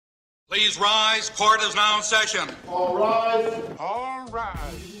Please rise. Court is now in session. All rise. All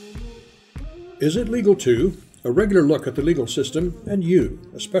rise. Is It Legal To? A regular look at the legal system and you,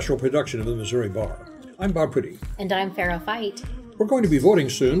 a special production of the Missouri Bar. I'm Bob Priddy. And I'm Farrah Fight. We're going to be voting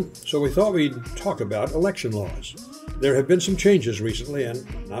soon, so we thought we'd talk about election laws. There have been some changes recently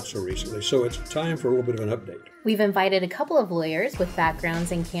and not so recently, so it's time for a little bit of an update. We've invited a couple of lawyers with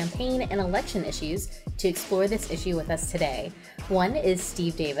backgrounds in campaign and election issues to explore this issue with us today. One is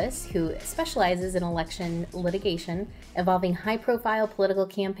Steve Davis, who specializes in election litigation involving high-profile political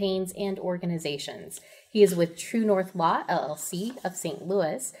campaigns and organizations. He is with True North Law, LLC of St.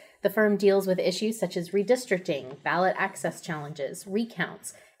 Louis. The firm deals with issues such as redistricting, ballot access challenges,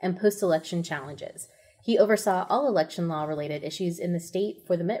 recounts, and post-election challenges. He oversaw all election law-related issues in the state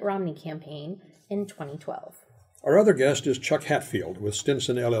for the Mitt Romney campaign in 2012. Our other guest is Chuck Hatfield with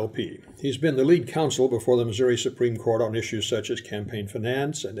Stinson LLP. He's been the lead counsel before the Missouri Supreme Court on issues such as campaign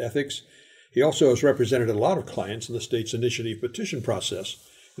finance and ethics. He also has represented a lot of clients in the state's initiative petition process,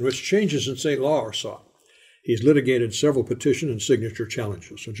 in which changes in state law are sought. He's litigated several petition and signature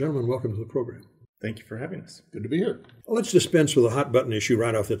challenges. So, gentlemen, welcome to the program. Thank you for having us. Good to be here. Well, let's dispense with a hot-button issue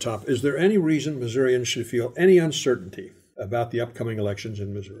right off the top. Is there any reason Missourians should feel any uncertainty about the upcoming elections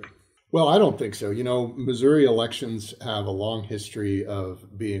in Missouri? Well, I don't think so. You know, Missouri elections have a long history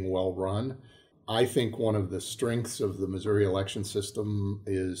of being well run. I think one of the strengths of the Missouri election system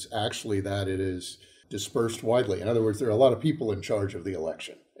is actually that it is dispersed widely. In other words, there are a lot of people in charge of the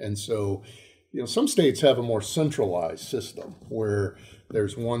election. And so, you know, some states have a more centralized system where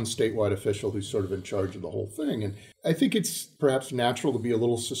there's one statewide official who's sort of in charge of the whole thing. And I think it's perhaps natural to be a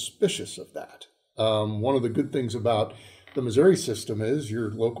little suspicious of that. One of the good things about the Missouri system is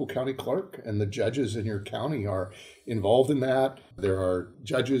your local county clerk and the judges in your county are involved in that. There are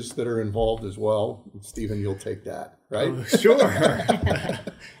judges that are involved as well. Stephen, you'll take that, right? Oh, sure.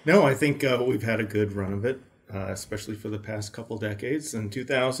 No, I think we've had a good run of it, especially for the past couple decades. In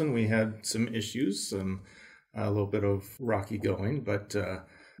 2000, we had some issues, a little bit of rocky going, but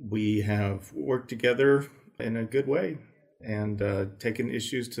we have worked together in a good way and taken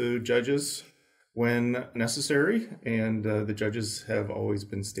issues to judges when necessary, and the judges have always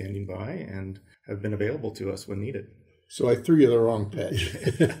been standing by and have been available to us when needed. So I threw you the wrong pitch.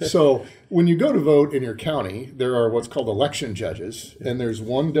 So when you go to vote in your county, there are what's called election judges, and there's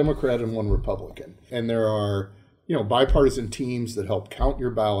one Democrat and one Republican. And there are, you know, bipartisan teams that help count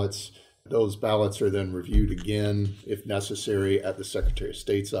your ballots. Those ballots are then reviewed again, if necessary, at the Secretary of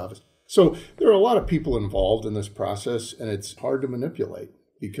State's office. So there are a lot of people involved in this process, and it's hard to manipulate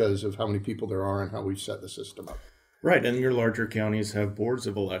because of how many people there are and how we've set the system up. Right, and your larger counties have boards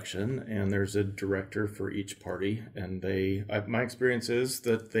of election, and there's a director for each party, and my experience is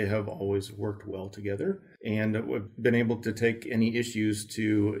that they have always worked well together, and we've been able to take any issues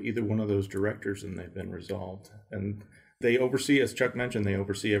to either one of those directors, and they've been resolved. And they oversee, as Chuck mentioned, they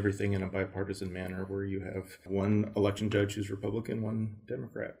oversee everything in a bipartisan manner, where you have one election judge who's Republican, one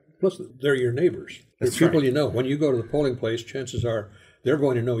Democrat. Plus, they're your neighbors. They're people right. You know. When you go to the polling place, chances are they're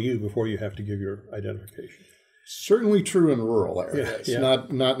going to know you before you have to give your identification. Certainly true in rural areas. Yeah.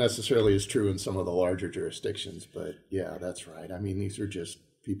 Not necessarily as true in some of the larger jurisdictions, but yeah, that's right. I mean, these are just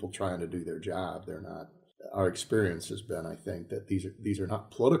people trying to do their job. They're not. Our experience has been, I think, that these are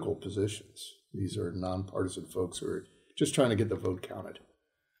not political positions. These are nonpartisan folks who are just trying to get the vote counted.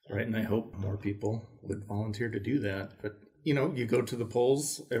 Right, and I hope more people would volunteer to do that. But you know, you go to the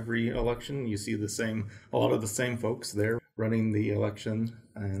polls every election, you see a lot of the same folks there running the election,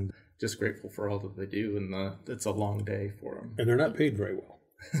 and just grateful for all that they do. And it's a long day for them. And they're not paid very well.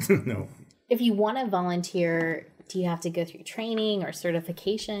 No. If you want to volunteer, do you have to go through training or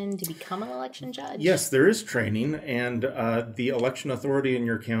certification to become an election judge? Yes, there is training, and the election authority in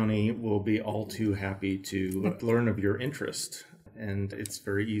your county will be all too happy to learn of your interest. And it's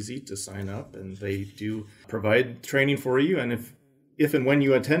very easy to sign up, and they do provide training for you. And if and when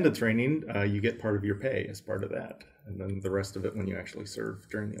you attend a training, you get part of your pay as part of that, and then the rest of it when you actually serve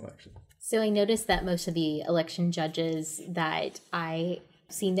during the election. So I noticed that most of the election judges that I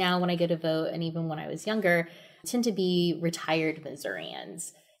see now when I go to vote, and even when I was younger, tend to be retired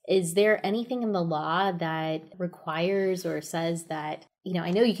Missourians. Is there anything in the law that requires or says that, you know, I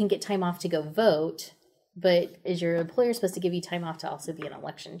know you can get time off to go vote, but is your employer supposed to give you time off to also be an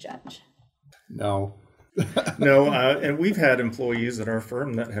election judge? No. No, and we've had employees at our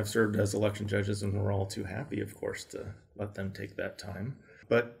firm that have served as election judges, and we're all too happy, of course, to let them take that time.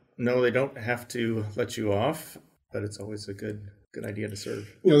 But no, they don't have to let you off, but it's always a good idea to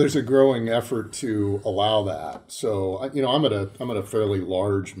serve. You know, there's a growing effort to allow that. So, you know, I'm at a fairly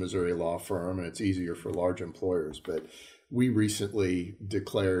large Missouri law firm, and it's easier for large employers. But we recently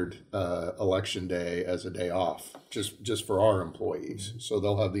declared Election Day as a day off, just for our employees. So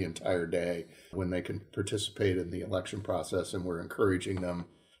they'll have the entire day when they can participate in the election process, and we're encouraging them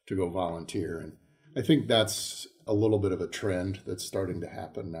to go volunteer. And I think that's a little bit of a trend that's starting to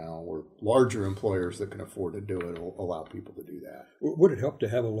happen now, where larger employers that can afford to do it will allow people to do that. Would it help to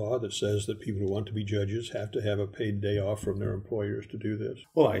have a law that says that people who want to be judges have to have a paid day off from their employers to do this?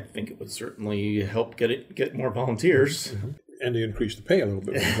 Well, I think it would certainly help get more volunteers. Mm-hmm. And to increase the pay a little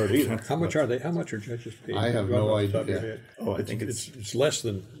bit wouldn't hurt either. How much are they? How much are judges paid? I have no idea. Oh, I think it's less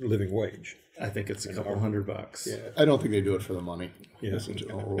than living wage. I think it's a couple $100. Yeah. I don't think they do it for the money. Yeah. That's a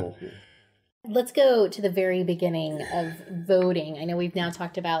general rule. Let's go to the very beginning of voting. I know we've now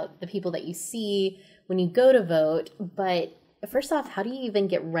talked about the people that you see when you go to vote, but first off, how do you even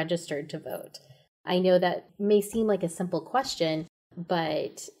get registered to vote? I know that may seem like a simple question,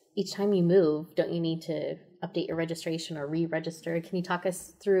 but each time you move, don't you need to update your registration or re-register? Can you talk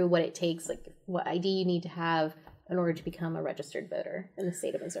us through what it takes, like what ID you need to have in order to become a registered voter in the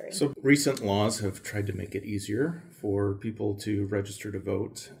state of Missouri? So recent laws have tried to make it easier for people to register to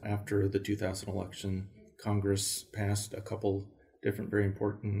vote. After the 2000 election, Congress passed a couple different very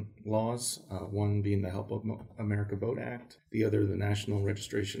important laws, one being the Help America Vote Act, the other the National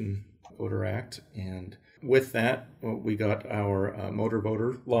Registration Voter Act. And with that, we got our motor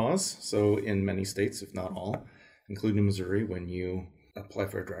voter laws. So in many states, if not all, including Missouri, when you apply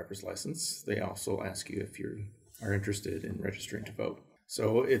for a driver's license, they also ask you if you are interested in registering to vote.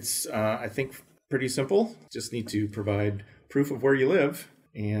 So it's, I think, pretty simple. Just need to provide proof of where you live,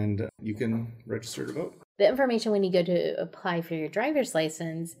 and you can register to vote. The information when you go to apply for your driver's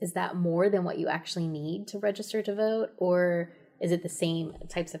license, is that more than what you actually need to register to vote, or is it the same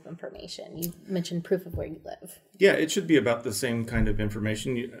types of information? You mentioned proof of where you live. Yeah, it should be about the same kind of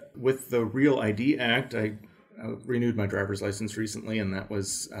information. With the Real ID Act, I renewed my driver's license recently, and that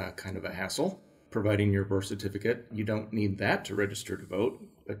was kind of a hassle. Providing your birth certificate, you don't need that to register to vote,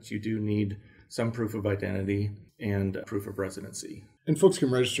 but you do need some proof of identity and proof of residency. And folks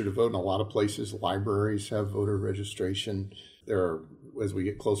can register to vote in a lot of places. Libraries have voter registration. There are, as we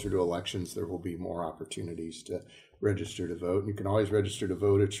get closer to elections, there will be more opportunities to register to vote. And you can always register to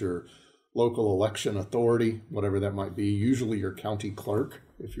vote at your local election authority, whatever that might be, usually your county clerk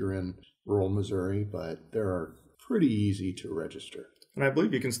if you're in rural Missouri, but they're pretty easy to register. And I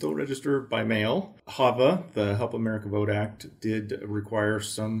believe you can still register by mail. HAVA, the Help America Vote Act, did require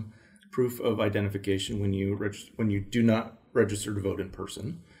some proof of identification when you do not register to vote in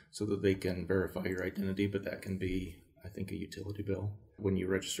person, so that they can verify your identity, but that can be, I think, a utility bill when you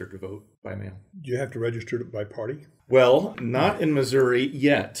register to vote by mail. Do you have to register by party? Well, not in Missouri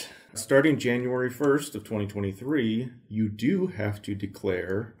yet. Starting January 1st of 2023, you do have to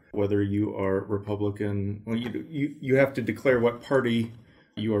declare whether you are Republican. Well, you have to declare what party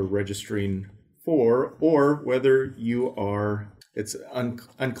you are registering for, or whether you are, it's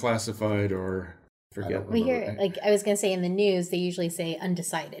unclassified or forget. We hear, like I was going to say in the news, they usually say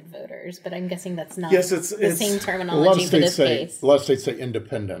undecided voters, but I'm guessing that's not Yes, the same A terminology lot of for this states say case. a lot of states say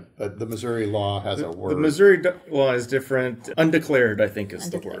independent, but the Missouri law has a word. The Missouri law is different. Undeclared, I think, is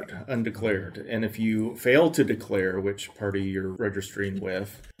Undeclared. the word. Undeclared. And if you fail to declare which party you're registering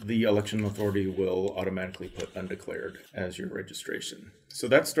with, the election authority will automatically put undeclared as your registration. So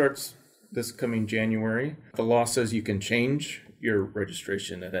that starts this coming January. The law says you can change your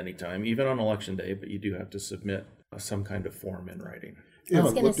registration at any time, even on election day, but you do have to submit some kind of form in writing. I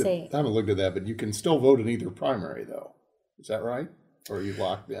was gonna say- I haven't looked at that, but you can still vote in either primary, though. Is that right? Or are you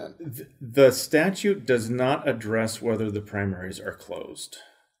locked in? The statute does not address whether the primaries are closed.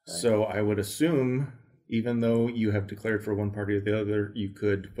 So I would assume, even though you have declared for one party or the other, you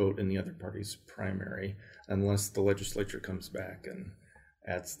could vote in the other party's primary, unless the legislature comes back and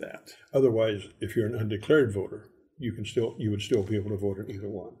adds that. Otherwise, if you're an undeclared voter, you would still be able to vote in either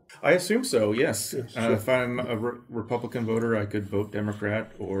one. I assume so, yes. Yes. If I'm a Republican voter, I could vote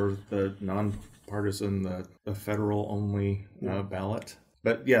Democrat or the nonpartisan, the federal-only ballot.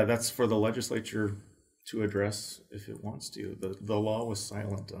 But yeah, that's for the legislature to address if it wants to. The law was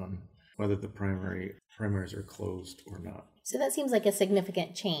silent on whether the primaries are closed or not. So that seems like a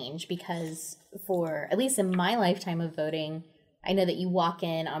significant change because for, at least in my lifetime of voting, I know that you walk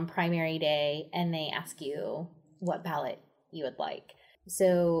in on primary day and they ask you what ballot you would like.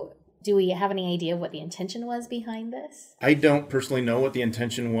 So do we have any idea of what the intention was behind this? I don't personally know what the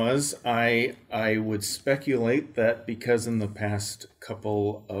intention was. I would speculate that because in the past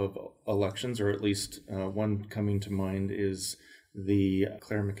couple of elections, or at least one coming to mind is the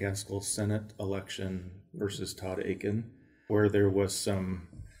Claire McCaskill Senate election versus Todd Aiken, where there was some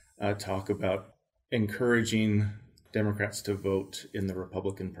talk about encouraging Democrats to vote in the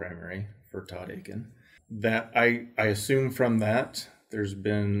Republican primary for Todd Akin. That I assume from that there's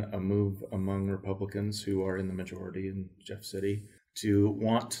been a move among Republicans who are in the majority in Jeff City to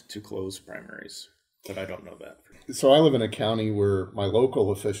want to close primaries, but I don't know that. So I live in a county where my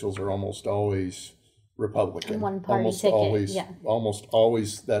local officials are almost always Republican. One party almost ticket, always, yeah. Almost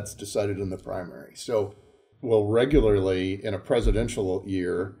always that's decided in the primary. So, well, regularly in a presidential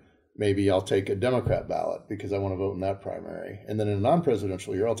year, maybe I'll take a Democrat ballot because I want to vote in that primary. And then in a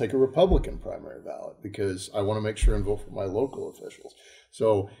non-presidential year, I'll take a Republican primary ballot because I want to make sure and vote for my local officials.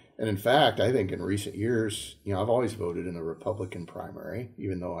 So, and in fact, I think in recent years, I've always voted in a Republican primary,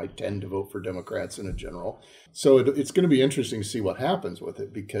 even though I tend to vote for Democrats in a general. So it's going to be interesting to see what happens with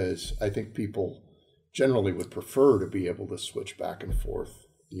it, because I think people generally would prefer to be able to switch back and forth,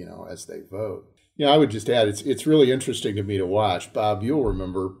 as they vote. I would just add, it's really interesting to me to watch. Bob, you'll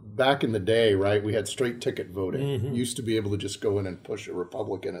remember back in the day, right? We had straight ticket voting. Mm-hmm. Used to be able to just go in and push a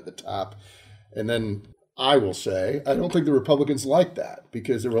Republican at the top. And then I will say, I don't think the Republicans liked that,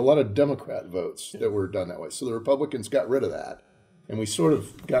 because there were a lot of Democrat votes that were done that way. So the Republicans got rid of that. And we sort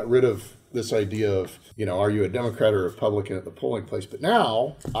of got rid of this idea of, are you a Democrat or a Republican at the polling place? But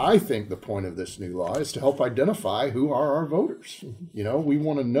now I think the point of this new law is to help identify who are our voters. We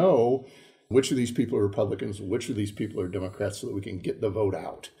want to know which of these people are Republicans, which of these people are Democrats, so that we can get the vote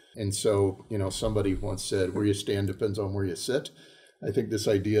out. And so, somebody once said, where you stand depends on where you sit. I think this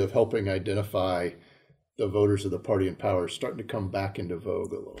idea of helping identify the voters of the party in power is starting to come back into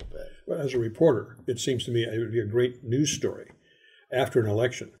vogue a little bit. Well, as a reporter, it seems to me it would be a great news story after an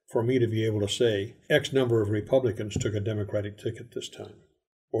election for me to be able to say X number of Republicans took a Democratic ticket this time,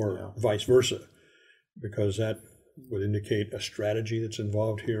 or vice versa, because that would indicate a strategy that's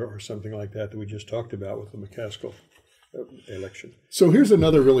involved here, or something like that we just talked about with the McCaskill election. So here's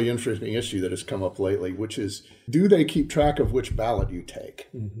another really interesting issue that has come up lately, which is, do they keep track of which ballot you take?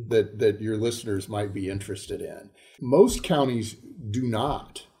 Mm-hmm. that your listeners might be interested in? Most counties do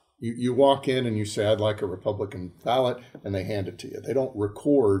not. You walk in and you say, I'd like a Republican ballot, and they hand it to you. They don't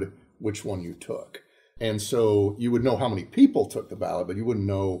record which one you took. And so you would know how many people took the ballot, but you wouldn't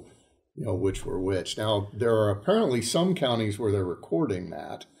know which were which. Now, there are apparently some counties where they're recording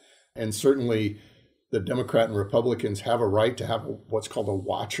that, and certainly the Democrat and Republicans have a right to have what's called a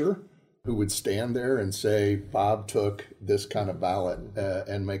watcher, who would stand there and say, Bob took this kind of ballot,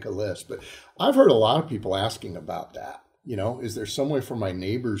 and make a list. But I've heard a lot of people asking about that. Is there some way for my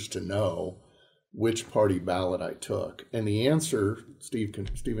neighbors to know which party ballot I took? And the answer,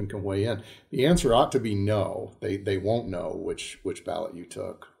 Stephen can weigh in, the answer ought to be no. They won't know which ballot you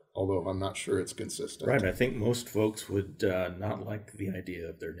took, although I'm not sure it's consistent. Right. I think most folks would not like the idea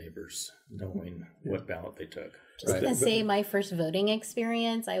of their neighbors knowing what ballot they took. I was going to say, my first voting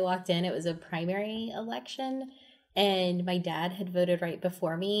experience, I walked in, it was a primary election, and my dad had voted right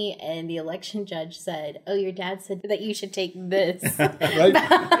before me, and the election judge said, oh, your dad said that you should take this ballot,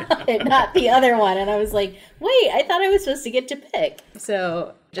 not the other one. And I was like, wait, I thought I was supposed to get to pick.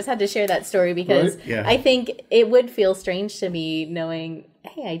 So just had to share that story, because I think it would feel strange to me knowing,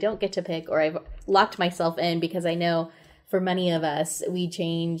 hey, I don't get to pick, or I've locked myself in, because I know for many of us, we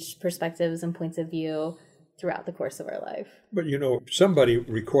change perspectives and points of view throughout the course of our life. But somebody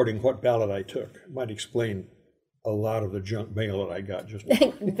recording what ballot I took might explain a lot of the junk mail that I got just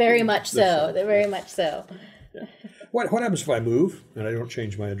very much so. Very much so. Yeah. What happens if I move and I don't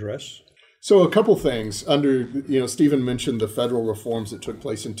change my address? So a couple things. Under, Stephen mentioned the federal reforms that took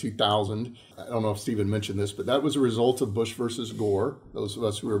place in 2000. I don't know if Stephen mentioned this, but that was a result of Bush versus Gore. Those of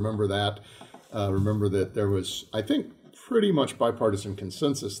us who remember that, remember that there was, I think, pretty much bipartisan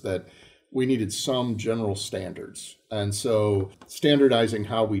consensus that we needed some general standards. And so standardizing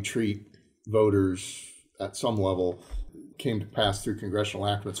how we treat voters at some level came to pass through congressional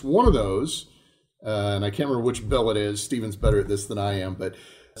enactments. One of those, and I can't remember which bill it is, Stephen's better at this than I am, but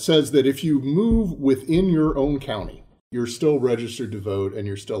says that if you move within your own county, you're still registered to vote and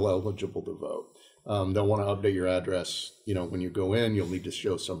you're still eligible to vote. They'll want to update your address. When you go in, you'll need to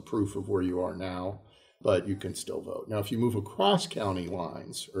show some proof of where you are now, but you can still vote. Now, if you move across county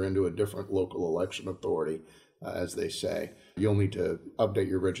lines or into a different local election authority, as they say, you'll need to update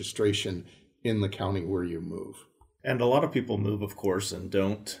your registration in the county where you move. And a lot of people move, of course, and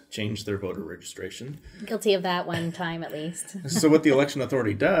don't change their voter registration. Guilty of that one time, at least. So what the election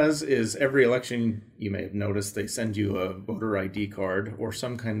authority does is every election, you may have noticed, they send you a voter ID card or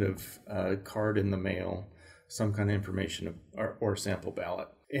some kind of card in the mail, some kind of information or sample ballot.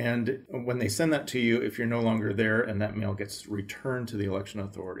 And when they send that to you, if you're no longer there and that mail gets returned to the election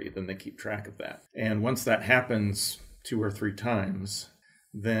authority, then they keep track of that. And once that happens 2 or 3 times,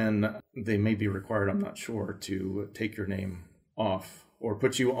 then they may be required, I'm not sure, to take your name off or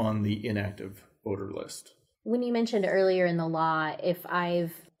put you on the inactive voter list. When you mentioned earlier in the law, if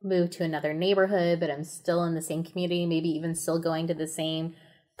I've moved to another neighborhood, but I'm still in the same community, maybe even still going to the same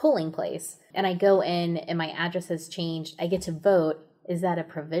polling place, and I go in and my address has changed, I get to vote. Is that a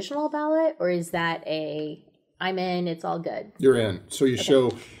provisional ballot, or is that I'm in, it's all good? You're in. So you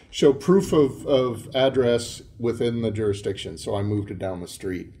show proof of address within the jurisdiction. So I moved it down the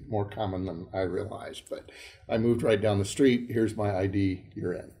street, more common than I realized, but I moved right down the street. Here's my ID.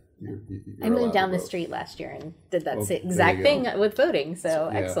 You're in. You're I moved down the vote. street last year and did that Well, exact there thing you go. with voting. So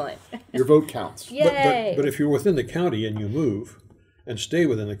Yeah. excellent. Your vote counts. Yay! But if you're within the county and you move and stay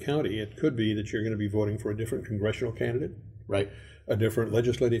within the county, it could be that you're going to be voting for a different congressional candidate, Right. a different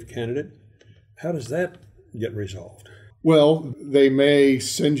legislative candidate. How does that get resolved? Well, they may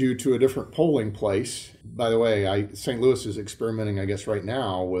send you to a different polling place. By the way, St. Louis is experimenting, I guess, right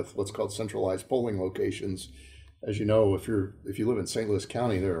now with what's called centralized polling locations. As you know, if you live in St. Louis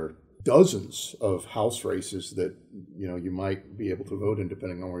County, there are dozens of House races that you might be able to vote in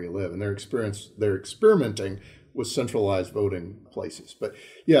depending on where you live, and they're experimenting with centralized voting places. But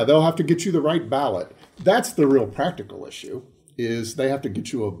yeah, they'll have to get you the right ballot. That's the real practical issue. Is they have to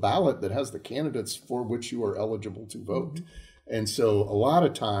get you a ballot that has the candidates for which you are eligible to vote. Mm-hmm. And so a lot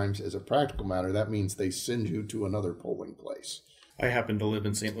of times, as a practical matter, that means they send you to another polling place. I happen to live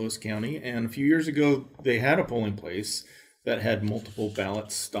in St. Louis County, and a few years ago, they had a polling place that had multiple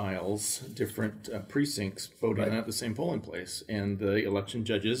ballot styles, different precincts voting at the same polling place. And the election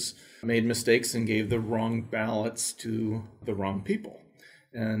judges made mistakes and gave the wrong ballots to the wrong people.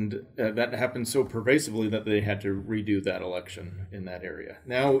 And that happened so pervasively that they had to redo that election in that area.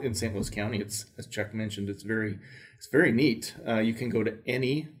 Now in St. Louis County, it's, as Chuck mentioned, it's very neat. You can go to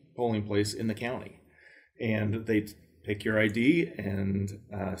any polling place in the county, and they take your ID and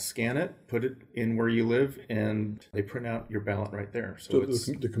scan it, put it in where you live, and they print out your ballot right there. So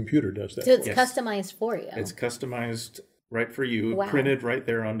the computer does that. So it's Yes. customized for you. It's customized right for you, Wow. printed right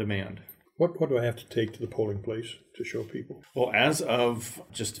there on demand. What do I have to take to the polling place to show people? Well, as of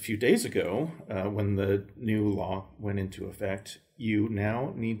just a few days ago, when the new law went into effect, you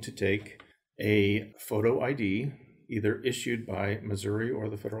now need to take a photo ID, either issued by Missouri or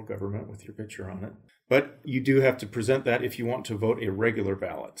the federal government with your picture on it. But you do have to present that if you want to vote a regular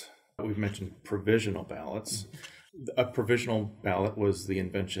ballot. We've mentioned provisional ballots. A provisional ballot was the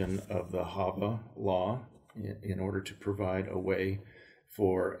invention of the HAVA law in order to provide a way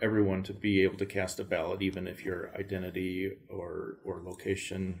for everyone to be able to cast a ballot, even if your identity or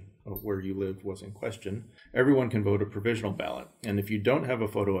location of where you live was in question. Everyone can vote a provisional ballot. And if you don't have a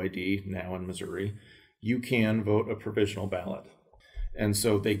photo ID now in Missouri, you can vote a provisional ballot. And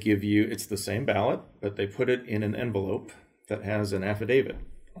so they give you, it's the same ballot, but they put it in an envelope that has an affidavit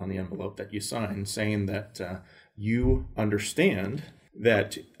on the envelope that you sign saying that you understand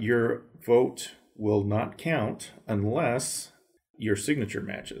that your vote will not count unless your signature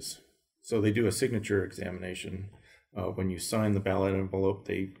matches. So they do a signature examination. When you sign the ballot envelope,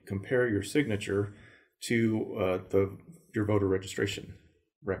 they compare your signature to your voter registration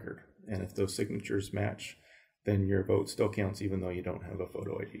record. And if those signatures match, then your vote still counts even though you don't have a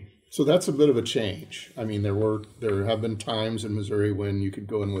photo ID. So that's a bit of a change. I mean, there have been times in Missouri when you could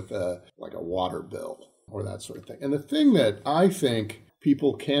go in with a water bill or that sort of thing. And the thing that I think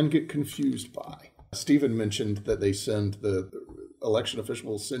people can get confused by, Stephen mentioned that they send the election official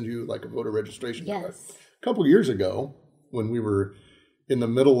will send you like a voter registration card. Yes. A couple years ago, when we were in the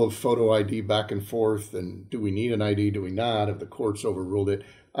middle of photo ID back and forth, and do we need an ID, do we not, if the courts overruled it,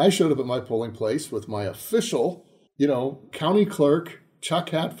 I showed up at my polling place with my official, county clerk, Chuck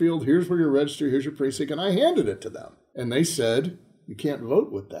Hatfield, here's where you're registered, here's your precinct, and I handed it to them. And they said, you can't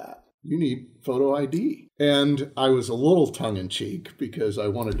vote with that. You need photo ID. And I was a little tongue-in-cheek because I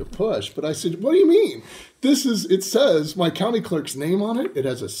wanted to push, but I said, what do you mean? It says my county clerk's name on it. It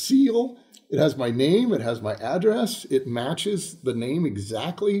has a seal. It has my name. It has my address. It matches the name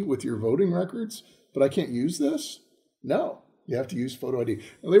exactly with your voting records, but I can't use this? No, you have to use photo ID.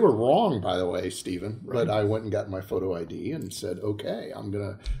 Now, they were wrong, by the way, Stephen, but I went and got my photo ID and said, okay, I'm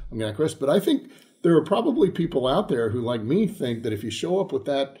gonna risk. But I think there are probably people out there who, like me, think that if you show up with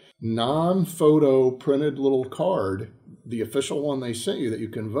that non-photo printed little card, the official one they sent you, that you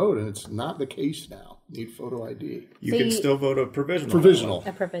can vote, and it's not the case now. You need photo ID. You can still vote a provisional. Provisional.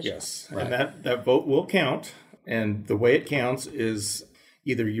 A provisional. Yes, Right. and that vote will count. And the way it counts is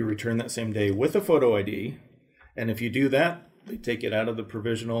either you return that same day with a photo ID, and if you do that, they take it out of the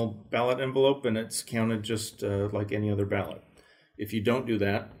provisional ballot envelope, and it's counted just like any other ballot. If you don't do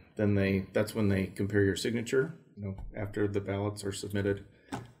that, then that's when they compare your signature. After the ballots are submitted,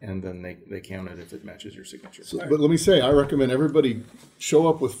 and then they count it if it matches your signature. So, but let me say, I recommend everybody show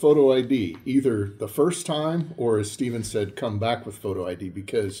up with photo ID, either the first time or, as Stephen said, come back with photo ID,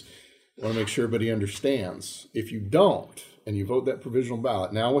 because I want to make sure everybody understands. If you don't, and you vote that provisional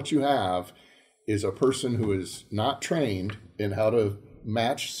ballot, now what you have is a person who is not trained in how to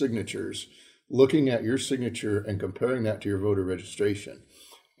match signatures, looking at your signature and comparing that to your voter registration.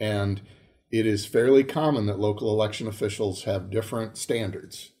 And it is fairly common that local election officials have different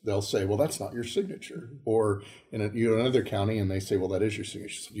standards. They'll say, well, that's not your signature. Or you're in another county and they say, well, that is your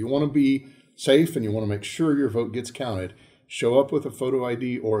signature. So if you want to be safe and you want to make sure your vote gets counted, show up with a photo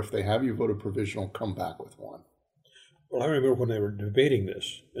ID, or if they have you voted provisional, come back with one. Well, I remember when they were debating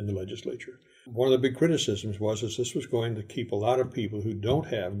this in the legislature, one of the big criticisms was that this was going to keep a lot of people who don't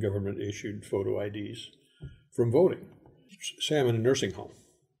have government-issued photo IDs from voting. Say I'm in a nursing home.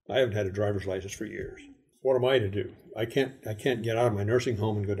 I haven't had a driver's license for years. What am I to do? I can't get out of my nursing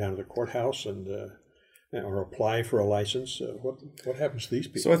home and go down to the courthouse and or apply for a license. What happens to these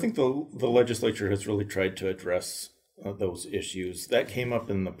people? So I think the legislature has really tried to address those issues. That came up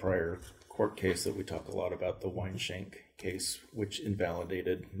in the prior court case that we talk a lot about, the Weinshank case, which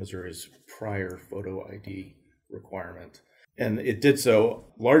invalidated Missouri's prior photo ID requirement. And it did so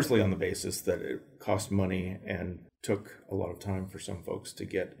largely on the basis that it cost money and took a lot of time for some folks to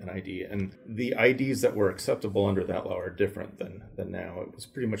get an ID. And the IDs that were acceptable under that law are different than now. It was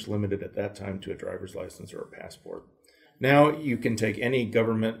pretty much limited at that time to a driver's license or a passport. Now you can take any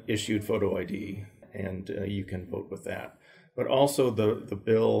government-issued photo ID and you can vote with that. But also the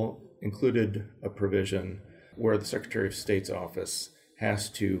bill included a provision where the Secretary of State's office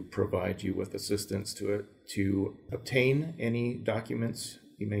has to provide you with assistance to obtain any documents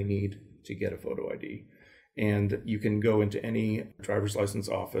you may need to get a photo ID. And you can go into any driver's license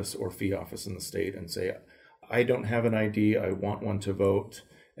office or fee office in the state and say, I don't have an ID, I want one to vote,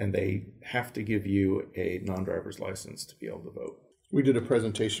 and they have to give you a non-driver's license to be able to vote. We did a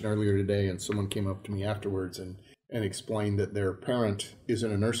presentation earlier today, and someone came up to me afterwards and explained that their parent is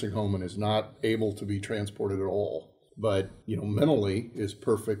in a nursing home and is not able to be transported at all, but mentally is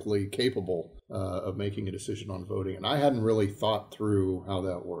perfectly capable of making a decision on voting. And I hadn't really thought through how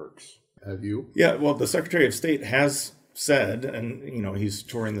that works. Have you? Yeah, well, the Secretary of State has said, and he's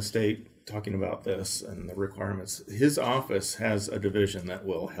touring the state talking about this and the requirements. His office has a division that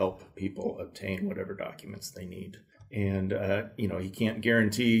will help people obtain whatever documents they need. And, he can't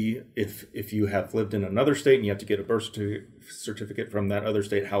guarantee if you have lived in another state and you have to get a birth certificate from that other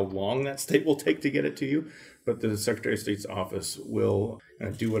state, how long that state will take to get it to you. But the Secretary of State's office will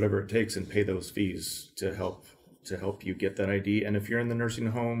do whatever it takes and pay those fees to help you get that ID. And if you're in the nursing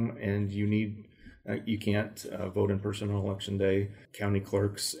home and you can't vote in person on election day, county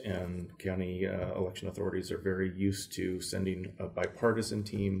clerks and county election authorities are very used to sending a bipartisan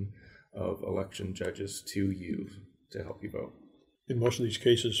team of election judges to you to help you vote. In most of these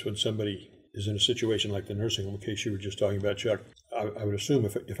cases, when somebody is in a situation like the nursing home case you were just talking about, Chuck, I would assume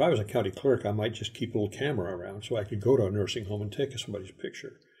if I was a county clerk, I might just keep a little camera around so I could go to a nursing home and take somebody's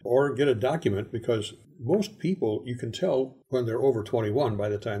picture. Or get a document, because most people, you can tell when they're over 21 by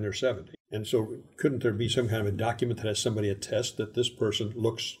the time they're 70. And so couldn't there be some kind of a document that has somebody attest that this person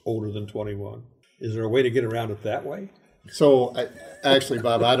looks older than 21? Is there a way to get around it that way? So, actually,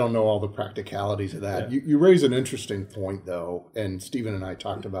 Bob, I don't know all the practicalities of that. Yeah. You raise an interesting point, though, and Stephen and I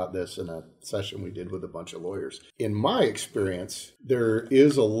talked about this in a session we did with a bunch of lawyers. In my experience, there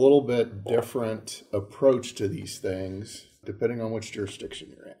is a little bit different approach to these things depending on which jurisdiction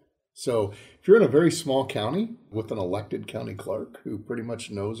you're in. So, if you're in a very small county with an elected county clerk who pretty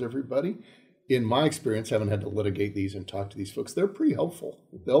much knows everybody, in my experience, having had to litigate these and talk to these folks, they're pretty helpful.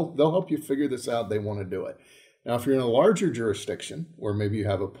 They'll help you figure this out. They want to do it. Now, if you're in a larger jurisdiction where maybe you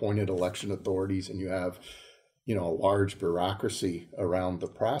have appointed election authorities and you have, a large bureaucracy around the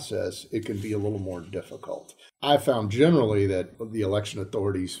process, it can be a little more difficult. I found generally that the election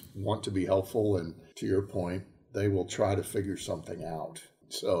authorities want to be helpful, and to your point, they will try to figure something out.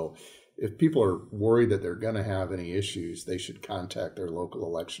 So if people are worried that they're going to have any issues, they should contact their local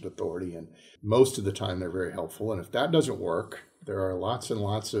election authority. And most of the time, they're very helpful. And if that doesn't work, there are lots and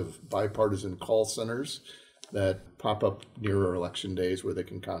lots of bipartisan call centers that pop up nearer election days where they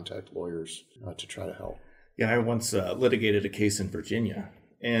can contact lawyers to try to help. Yeah, I once litigated a case in Virginia.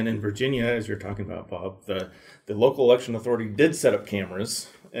 And in Virginia, as you're talking about, Bob, the local election authority did set up cameras,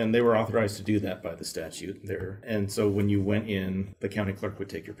 and they were authorized to do that by the statute there. And so when you went in, the county clerk would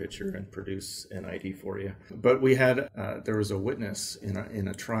take your picture and produce an ID for you. But we had, there was a witness in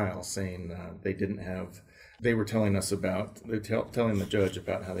a trial saying they were telling us about, telling the judge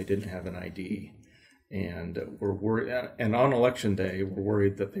about how they didn't have an ID. and were worried. And on election day, were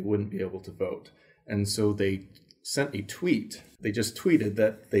worried that they wouldn't be able to vote, and so they sent a tweet. They just tweeted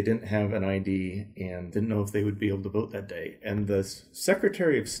that they didn't have an ID and didn't know if they would be able to vote that day. And the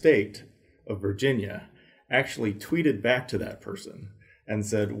Secretary of State of Virginia actually tweeted back to that person and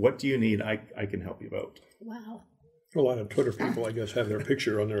said, "What do you need? I can help you vote." Wow. A lot of Twitter people, I guess, have their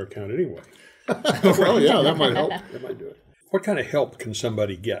picture on their account anyway. Well, yeah, that might help. That might do it. What kind of help can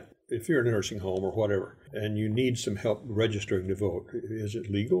somebody get if you're in a nursing home or whatever, and you need some help registering to vote? Is it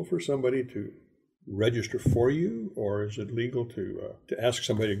legal for somebody to register for you, or is it legal to ask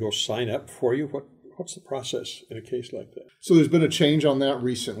somebody to go sign up for you? What's the process in a case like that? So there's been a change on that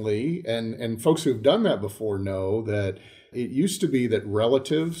recently, and folks who've done that before know that it used to be that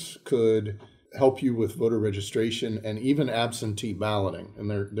relatives could help you with voter registration and even absentee balloting.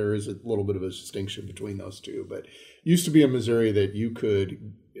 And there is a little bit of a distinction between those two. But it used to be in Missouri that you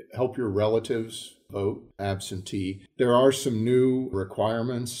could help your relatives vote absentee. There are some new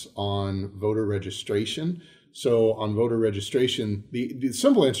requirements on voter registration. So on voter registration, the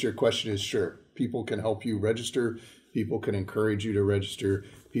simple answer to your question is sure. People can help you register. People can encourage you to register.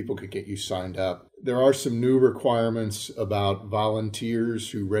 People can get you signed up. There are some new requirements about volunteers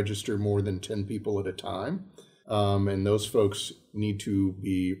who register more than 10 people at a time. And those folks need to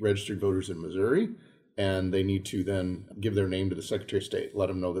be registered voters in Missouri. And they need to then give their name to the Secretary of State, let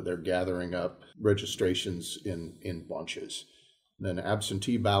them know that they're gathering up registrations in bunches. Then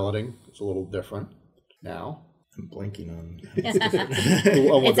absentee balloting is a little different now. I'm blanking on.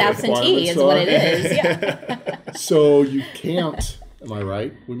 It's absentee is what it is. Yeah. So you can't. Am I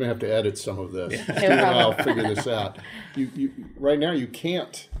right? We may have to edit some of this. No problem. I'll figure this out. You right now you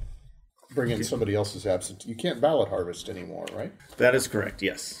can't bring in somebody else's absentee. You can't ballot harvest anymore, right? That is correct.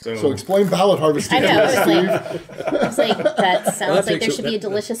 Yes. So explain ballot harvesting. I know. Steve. It's like that sounds like there takes should be a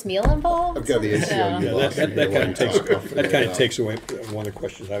delicious meal involved. I've got the ACLU. Yeah, lost me that here. kind of takes away one of the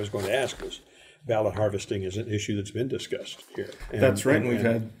questions I was going to ask was ballot harvesting is an issue that's been discussed here. That's right.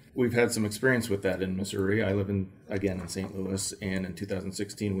 And we've had some experience with that in Missouri. I live in St. Louis, and in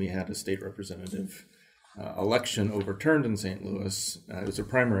 2016 we had a state representative election overturned in St. Louis. It was a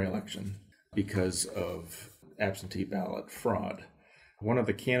primary election because of absentee ballot fraud. One of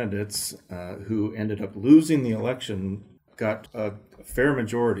the candidates who ended up losing the election got a fair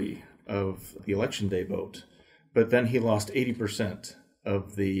majority of the election day vote, but then he lost 80%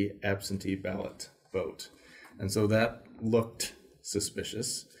 of the absentee ballot vote. And so that looked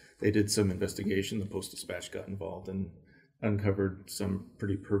suspicious. They did some investigation. The Post-Dispatch got involved and uncovered some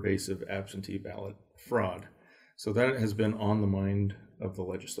pretty pervasive absentee ballot fraud. So that has been on the mind of the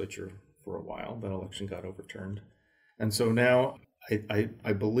legislature for a while. That election got overturned. And so now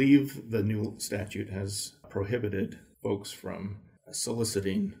I believe the new statute has prohibited folks from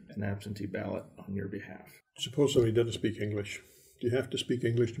soliciting an absentee ballot on your behalf. Suppose somebody doesn't speak English. Do you have to speak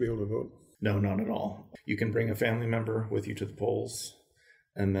English to be able to vote? No, not at all. You can bring a family member with you to the polls,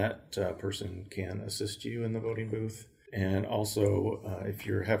 and that person can assist you in the voting booth. And also, if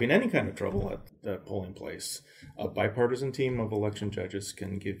you're having any kind of trouble at the polling place, a bipartisan team of election judges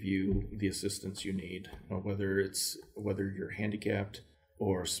can give you the assistance you need. Whether you're handicapped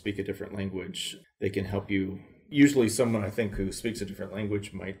or speak a different language, they can help you. Usually someone, I think, who speaks a different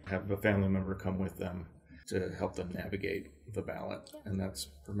language might have a family member come with them to help them navigate the ballot, and that's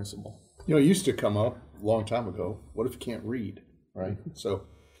permissible. You know, it used to come up a long time ago. What if you can't read, right? So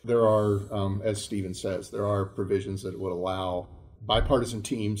there are, as Stephen says, there are provisions that would allow bipartisan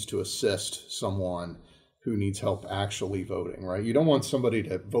teams to assist someone who needs help actually voting, right? You don't want somebody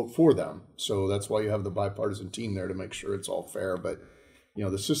to vote for them. So that's why you have the bipartisan team there to make sure it's all fair. But, you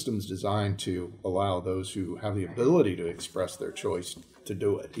know, the system's designed to allow those who have the ability to express their choice to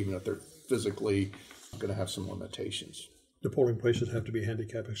do it, even if they're physically going to have some limitations. The polling places have to be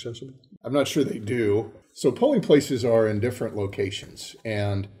handicap accessible? I'm not sure they do. So polling places are in different locations.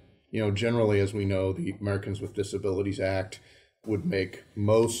 And, you know, generally, as we know, the Americans with Disabilities Act would make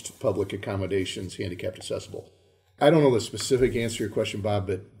most public accommodations handicapped accessible. I don't know the specific answer to your question,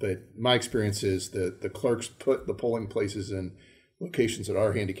 Bob, but my experience is that the clerks put the polling places in locations that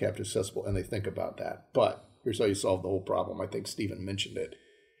are handicapped accessible, and they think about that. But here's how you solve the whole problem. I think Stephen mentioned it.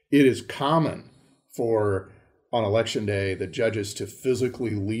 It is common for, on election day, the judges to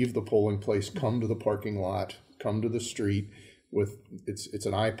physically leave the polling place, come to the parking lot, come to the street with, it's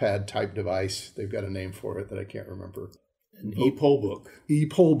an iPad type device. They've got a name for it that I can't remember. An e-poll book.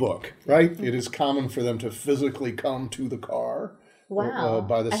 E-poll book, right? It is common for them to physically come to the car. Wow.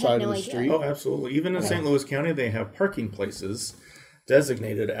 By the I had side no of the idea. street. Oh, absolutely. Even in St. Louis County, they have parking places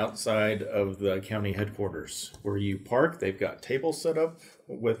designated outside of the county headquarters where you park. They've got tables set up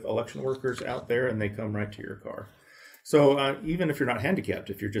with election workers out there, and they come right to your car. So even if you're not handicapped,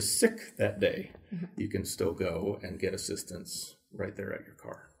 if you're just sick that day, you can still go and get assistance right there at your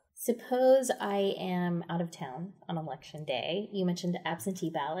car. Suppose I am out of town on election day. You mentioned absentee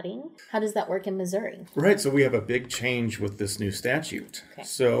balloting. How does that work in Missouri? Right, so we have a big change with this new statute. Okay.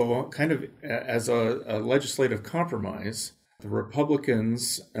 So kind of as a legislative compromise, the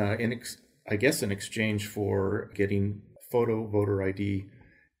Republicans, in exchange for getting photo voter ID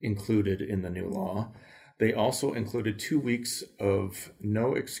included in the new law, they also included 2 weeks of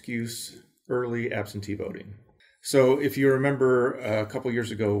no excuse early absentee voting. So if you remember a couple years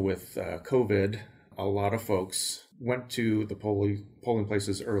ago with COVID, a lot of folks went to the polling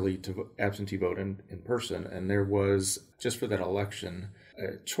places early to absentee vote in person. And there was, just for that election,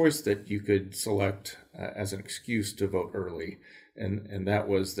 a choice that you could select as an excuse to vote early. And that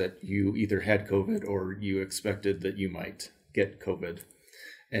was that you either had COVID or you expected that you might get COVID.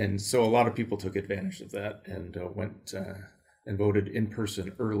 And so a lot of people took advantage of that and went and voted in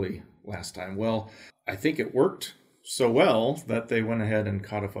person early last time. Well, I think it worked so well that they went ahead and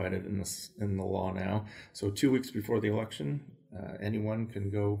codified it in the law now. So 2 weeks before the election, anyone can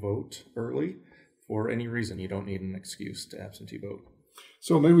go vote early for any reason. You don't need an excuse to absentee vote.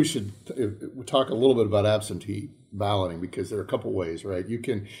 So maybe we should talk a little bit about absentee balloting, because there are a couple ways, right? You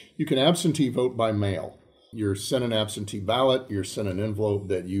can absentee vote by mail. You're sent an absentee ballot, you're sent an envelope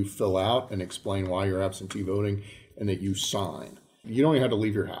that you fill out and explain why you're absentee voting and that you sign. You don't even have to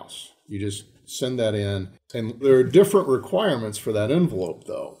leave your house. You just send that in. And there are different requirements for that envelope,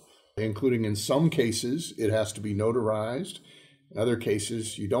 though, including in some cases it has to be notarized. In other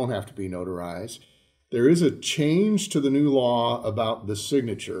cases, you don't have to be notarized. There is a change to the new law about the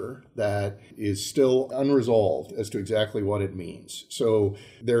signature that is still unresolved as to exactly what it means. So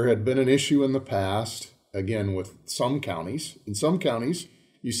there had been an issue in the past, again, with some counties. In some counties,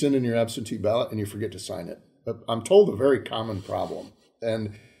 you send in your absentee ballot and you forget to sign it. I'm told a very common problem.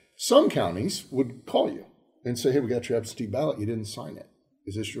 And some counties would call you and say, hey, we got your absentee ballot. You didn't sign it.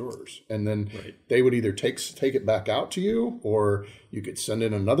 Is this yours? And then they would either take it back out to you, or you could send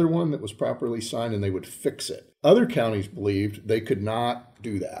in another one that was properly signed and they would fix it. Other counties believed they could not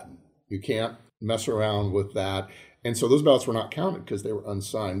do that. You can't mess around with that. And so those ballots were not counted because they were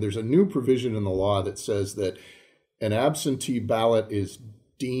unsigned. There's a new provision in the law that says that an absentee ballot is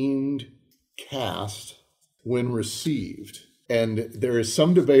deemed cast when received. And there is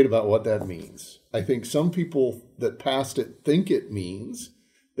some debate about what that means. I think some people that passed it think it means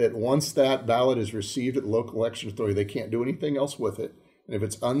that once that ballot is received at the local election authority, they can't do anything else with it. And if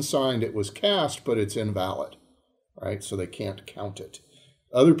it's unsigned, it was cast, but it's invalid, right? So they can't count it.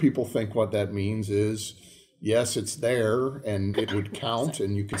 Other people think what that means is, yes, it's there and it would count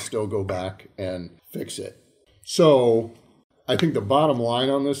and you could still go back and fix it. So I think the bottom line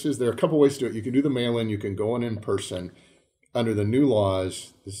on this is there are a couple ways to do it. You can do the mail-in, you can go in person. Under the new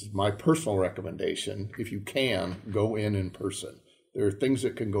laws, this is my personal recommendation, if you can, go in person. There are things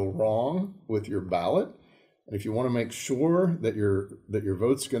that can go wrong with your ballot. And if you want to make sure that your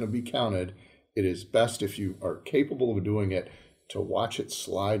vote's going to be counted, it is best, if you are capable of doing it, to watch it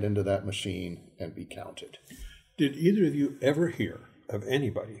slide into that machine and be counted. Did either of you ever hear of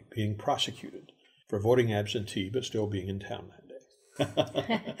anybody being prosecuted for voting absentee but still being in town that day?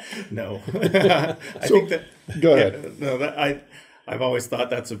 No. I think that. Go ahead. I've always thought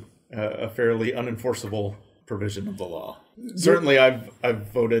that's a fairly unenforceable provision of the law. Certainly, I've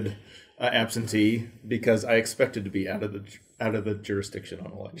voted absentee because I expected to be out of the jurisdiction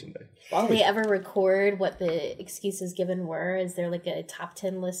on election day. Did they ever record what the excuses given were? Is there like a top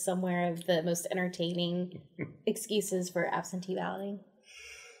 10 list somewhere of the most entertaining excuses for absentee balloting?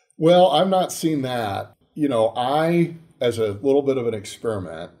 Well, I've not seen that. As a little bit of an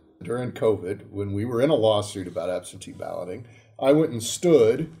experiment during COVID, when we were in a lawsuit about absentee balloting, I went and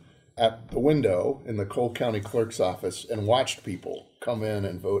stood at the window in the Cole County Clerk's office and watched people come in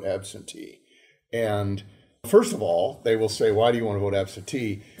and vote absentee. And first of all, they will say, why do you want to vote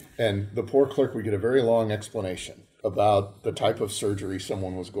absentee? And the poor clerk would get a very long explanation about the type of surgery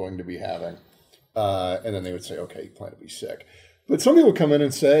someone was going to be having. And then they would say, okay, you plan to be sick. But some people come in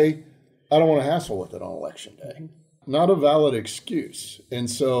and say, I don't want to hassle with it on election day. Not a valid excuse. And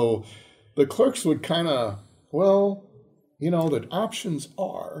so the clerks would kind of, the options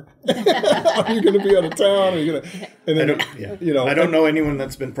are you going to be out of town? Are you going to? And then, I don't know anyone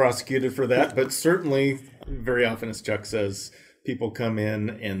that's been prosecuted for that, but certainly very often, as Chuck says, people come in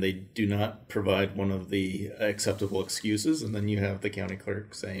and they do not provide one of the acceptable excuses, and then you have the county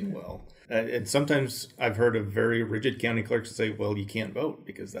clerk saying, well, And sometimes I've heard of very rigid county clerks say, well, you can't vote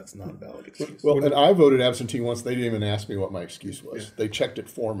because that's not a valid excuse. Well, and I voted absentee once. They didn't even ask me what my excuse was. Yeah. They checked it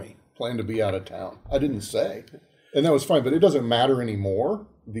for me. Planned to be out of town. I didn't say. And that was fine. But it doesn't matter anymore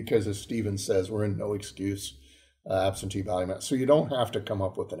because, as Stephen says, we're in no excuse absentee ballot. So you don't have to come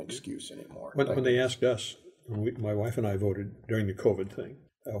up with an excuse anymore. When they asked us, my wife and I voted during the COVID thing,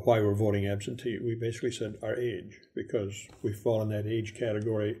 why we're voting absentee, we basically said our age, because we fall in that age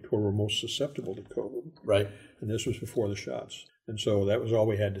category where we're most susceptible to COVID. Right. And this was before the shots. And so that was all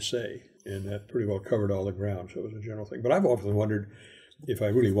we had to say. And that pretty well covered all the ground. So it was a general thing. But I've often wondered if I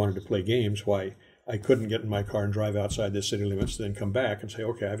really wanted to play games, why I couldn't get in my car and drive outside the city limits, then come back and say,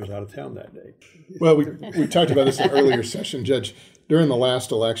 okay, I was out of town that day. Well, we talked about this in an earlier session, Judge. During the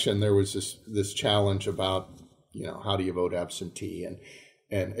last election, there was this challenge about, how do you vote absentee?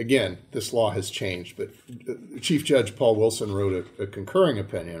 And again, this law has changed, but Chief Judge Paul Wilson wrote a concurring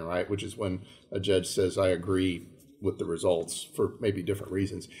opinion, right, which is when a judge says, I agree with the results for maybe different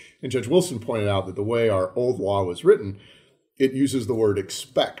reasons. And Judge Wilson pointed out that the way our old law was written, it uses the word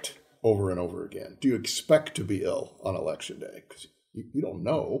expect over and over again. Do you expect to be ill on election day? Because you don't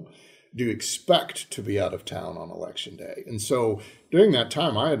know. Do you expect to be out of town on election day? And so during that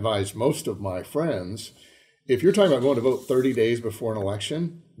time, I advised most of my friends, if you're talking about going to vote 30 days before an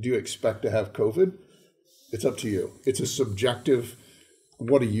election, do you expect to have COVID? It's up to you. It's a subjective,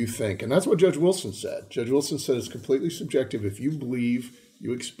 what do you think? And that's what Judge Wilson said. Judge Wilson said it's completely subjective. If you believe,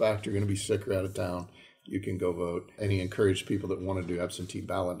 you expect you're going to be sick or out of town, you can go vote. And he encouraged people that want to do absentee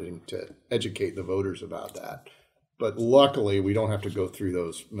balloting to educate the voters about that. But luckily, we don't have to go through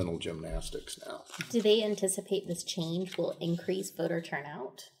those mental gymnastics now. Do they anticipate this change will increase voter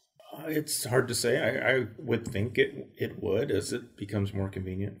turnout? It's hard to say. I would think it would, as it becomes more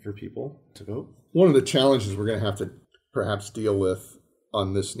convenient for people to vote. One of the challenges we're going to have to perhaps deal with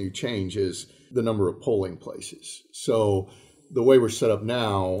on this new change is the number of polling places. So the way we're set up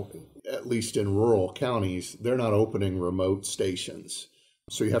now, at least in rural counties, they're not opening remote stations.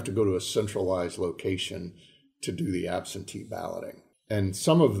 So you have to go to a centralized location to do the absentee balloting. And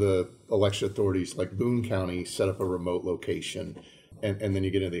some of the election authorities, like Boone County, set up a remote location. And then you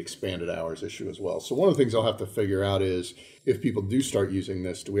get into the expanded hours issue as well. So one of the things I'll have to figure out is if people do start using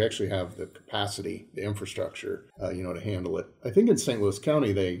this, do we actually have the capacity, the infrastructure, to handle it? I think in St. Louis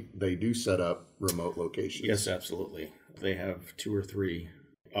County, they do set up remote locations. Yes, absolutely. They have 2 or 3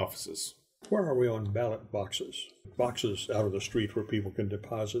 offices. Where are we on ballot boxes? Boxes out of the street where people can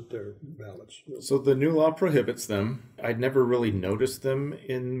deposit their ballots. So the new law prohibits them. I'd never really noticed them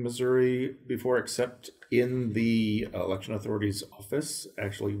in Missouri before, except in the election authority's office.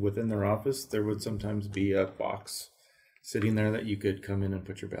 Actually, within their office, there would sometimes be a box sitting there that you could come in and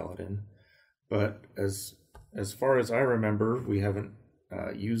put your ballot in. But as far as I remember, we haven't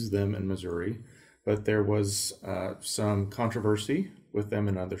used them in Missouri. But there was some controversy with them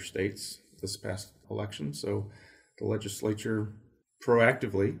in other states this past election. So the legislature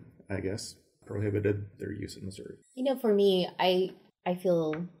proactively, I guess, prohibited their use in Missouri. For me, I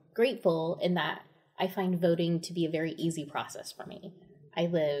feel grateful in that I find voting to be a very easy process for me. I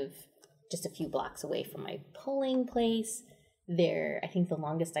live just a few blocks away from my polling place. I think the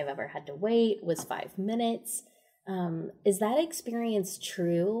longest I've ever had to wait was 5 minutes. Is that experience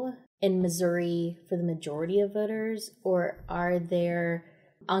true in Missouri for the majority of voters, or are there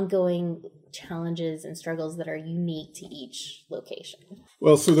ongoing challenges and struggles that are unique to each location?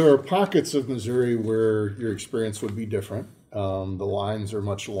 Well, so there are pockets of Missouri where your experience would be different. The lines are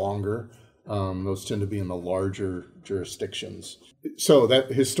much longer. Those tend to be in the larger jurisdictions. So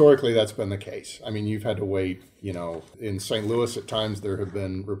that historically, that's been the case. I mean, you've had to wait, in St. Louis at times there have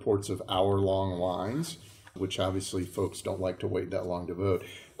been reports of hour-long lines, which obviously folks don't like to wait that long to vote.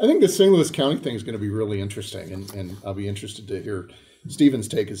 I think the St. Louis County thing is going to be really interesting, and I'll be interested to hear Stephen's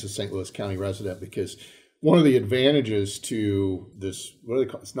take as a St. Louis County resident, because one of the advantages to this, what do they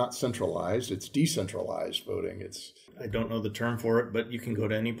call it? It's not centralized, it's decentralized voting. I don't know the term for it, but you can go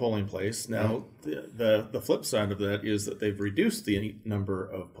to any polling place. Now, the flip side of that is that they've reduced the number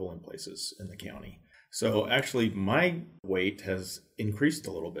of polling places in the county. So actually, my wait has increased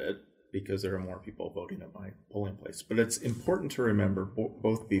a little bit because there are more people voting at my polling place. But it's important to remember,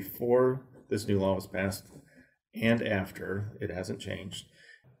 both before this new law was passed and after, it hasn't changed.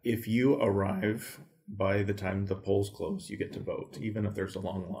 If you arrive by the time the polls close, you get to vote, even if there's a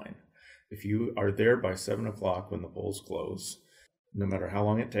long line. If you are there by 7 o'clock when the polls close, no matter how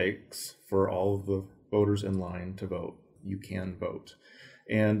long it takes for all of the voters in line to vote, you can vote.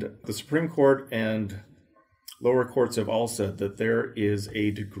 And the Supreme Court and lower courts have all said that there is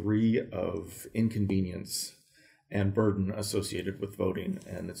a degree of inconvenience and burden associated with voting,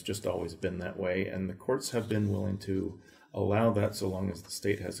 and it's just always been that way. And the courts have been willing to allow that so long as the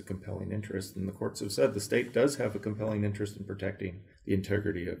state has a compelling interest. And the courts have said the state does have a compelling interest in protecting the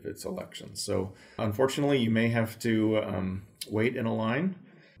integrity of its elections. So unfortunately, you may have to wait in a line,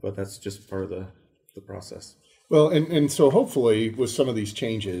 but that's just part of the process. Well, and so hopefully with some of these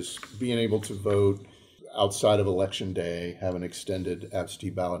changes, being able to vote outside of Election Day, have an extended absentee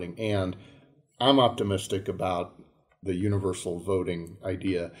balloting, and I'm optimistic about the universal voting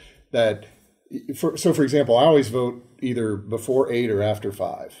idea that, for example, I always vote either before 8 or after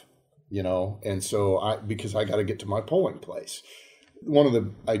 5, and so because I got to get to my polling place. One of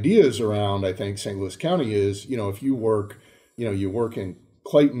the ideas around, I think, St. Louis County is, if you work, you work in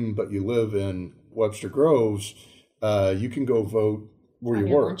Clayton, but you live in Webster Groves, you can go vote where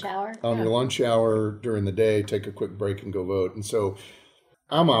you work. Lunch hour? On your lunch hour during the day, take a quick break and go vote. And so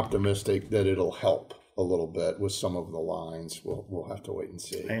I'm optimistic that it'll help a little bit with some of the lines. We'll have to wait and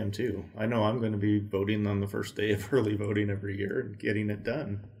see. I am too. I know I'm going to be voting on the first day of early voting every year and getting it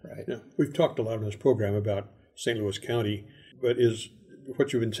done. Right. Yeah, we've talked a lot in this program about St. Louis County, but is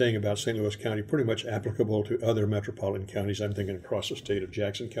what you've been saying about St. Louis County pretty much applicable to other metropolitan counties? I'm thinking across the state of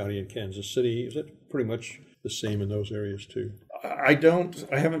Jackson County and Kansas City. Is it pretty much the same in those areas too? I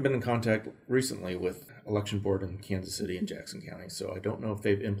haven't been in contact recently with election board in Kansas City and Jackson County, so I don't know if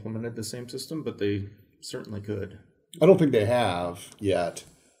they've implemented the same system, but they certainly could. I don't think they have yet.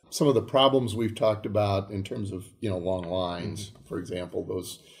 Some of the problems we've talked about in terms of, long lines, for example,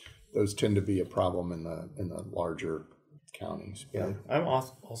 those tend to be a problem in the larger counties. Yeah, I'm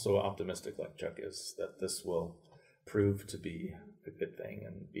also optimistic, like Chuck is, that this will prove to be a good thing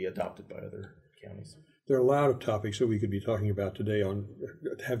and be adopted by other counties. There are a lot of topics that we could be talking about today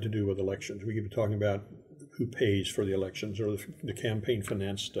have to do with elections. We could be talking about who pays for the elections, or the campaign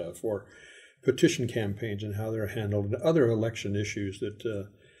finance stuff, or petition campaigns and how they're handled, and other election issues that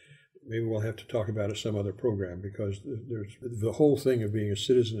maybe we'll have to talk about at some other program, because there's the whole thing of being a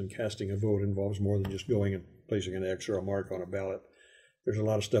citizen and casting a vote involves more than just going and placing an X or a mark on a ballot. There's a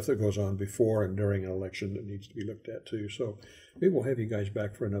lot of stuff that goes on before and during an election that needs to be looked at too. So maybe we'll have you guys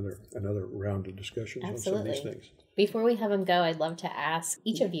back for another round of discussions on some of these things. Before we have them go, I'd love to ask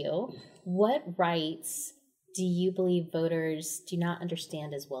each of you, what rights do you believe voters do not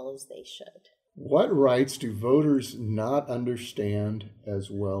understand as well as they should? What rights do voters not understand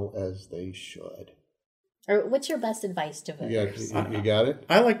as well as they should? Or what's your best advice to voters? You got it?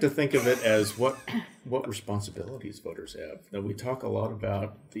 I like to think of it as what responsibilities voters have. Now, we talk a lot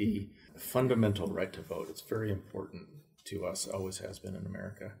about the fundamental right to vote. It's very important to us, always has been in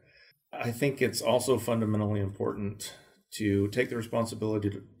America. I think it's also fundamentally important to take the responsibility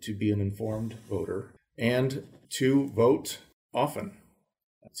to be an informed voter and to vote often,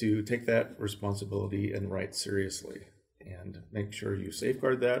 to take that responsibility and right seriously and make sure you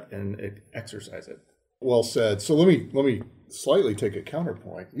safeguard that and exercise it. Well said. So let me slightly take a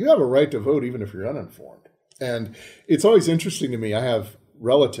counterpoint. You have a right to vote even if you're uninformed. And it's always interesting to me. I have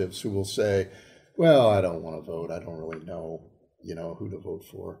relatives who will say, well, I don't want to vote. I don't really know, who to vote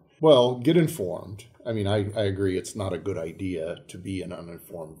for. Well, get informed. I mean, I agree it's not a good idea to be an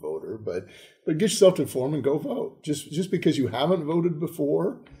uninformed voter, but get yourself informed and go vote. Just because you haven't voted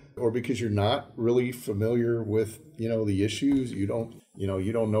before, or because you're not really familiar with, the issues, you don't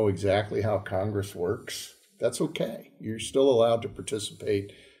know exactly how Congress works, that's okay. You're still allowed to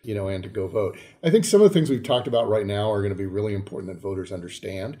participate, and to go vote. I think some of the things we've talked about right now are going to be really important that voters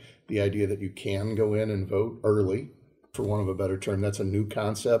understand. The idea that you can go in and vote early, for want of a better term, that's a new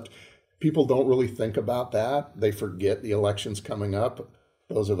concept. People don't really think about that. They forget the election's coming up.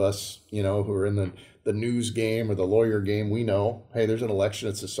 Those of us, who are in the news game or the lawyer game, we know, hey, there's an election.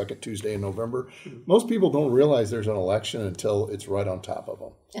 It's the second Tuesday in November. Most people don't realize there's an election until it's right on top of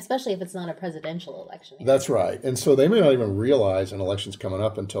them. Especially if it's not a presidential election. That's right. And so they may not even realize an election's coming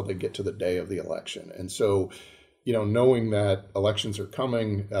up until they get to the day of the election. And so, knowing that elections are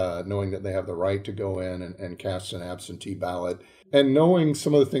coming, knowing that they have the right to go in and cast an absentee ballot, and knowing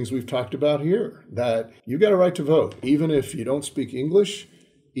some of the things we've talked about here, that you got a right to vote, even if you don't speak English,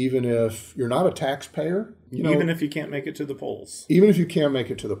 even if you're not a taxpayer. Even if you can't make it to the polls. Even if you can't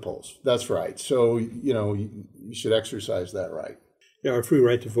make it to the polls. That's right. So, you should exercise that right. Yeah, our free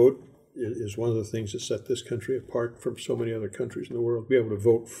right to vote is one of the things that set this country apart from so many other countries in the world. Be able to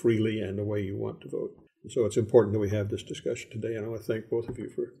vote freely and the way you want to vote. And so it's important that we have this discussion today, and I want to thank both of you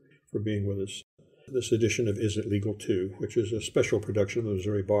for being with us. This edition of Is It Legal To, which is a special production of the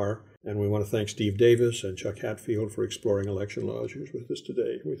Missouri Bar. And we want to thank Steve Davis and Chuck Hatfield for exploring election law issues with us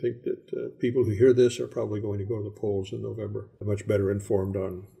today. We think that people who hear this are probably going to go to the polls in November, much better informed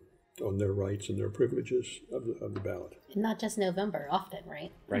on on their rights and their privileges of the ballot. And not just November, often,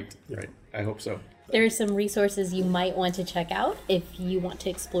 right? Right. I hope so. There are some resources you might want to check out if you want to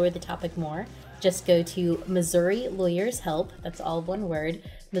explore the topic more. Just go to Missouri Lawyers Help, that's all one word,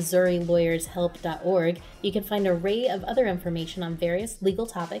 MissouriLawyersHelp.org. You can find an array of other information on various legal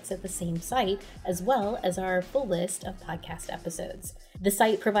topics at the same site, as well as our full list of podcast episodes. The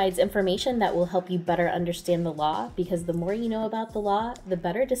site provides information that will help you better understand the law, because the more you know about the law, the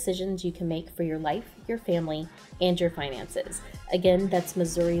better decisions you can make for your life, your family, and your finances. Again, that's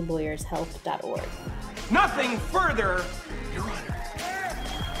MissouriLawyersHelp.org. Nothing further, Your Honor.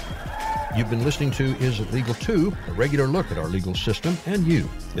 You've been listening to Is It Legal To? A regular look at our legal system and you.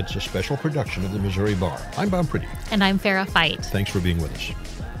 It's a special production of the Missouri Bar. I'm Bob Pretty. And I'm Farrah Fight. Thanks for being with us.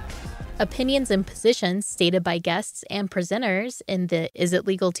 Opinions and positions stated by guests and presenters in the Is It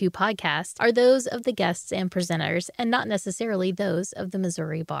Legal To podcast are those of the guests and presenters and not necessarily those of the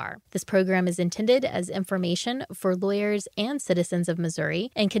Missouri Bar. This program is intended as information for lawyers and citizens of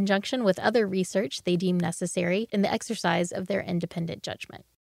Missouri in conjunction with other research they deem necessary in the exercise of their independent judgment.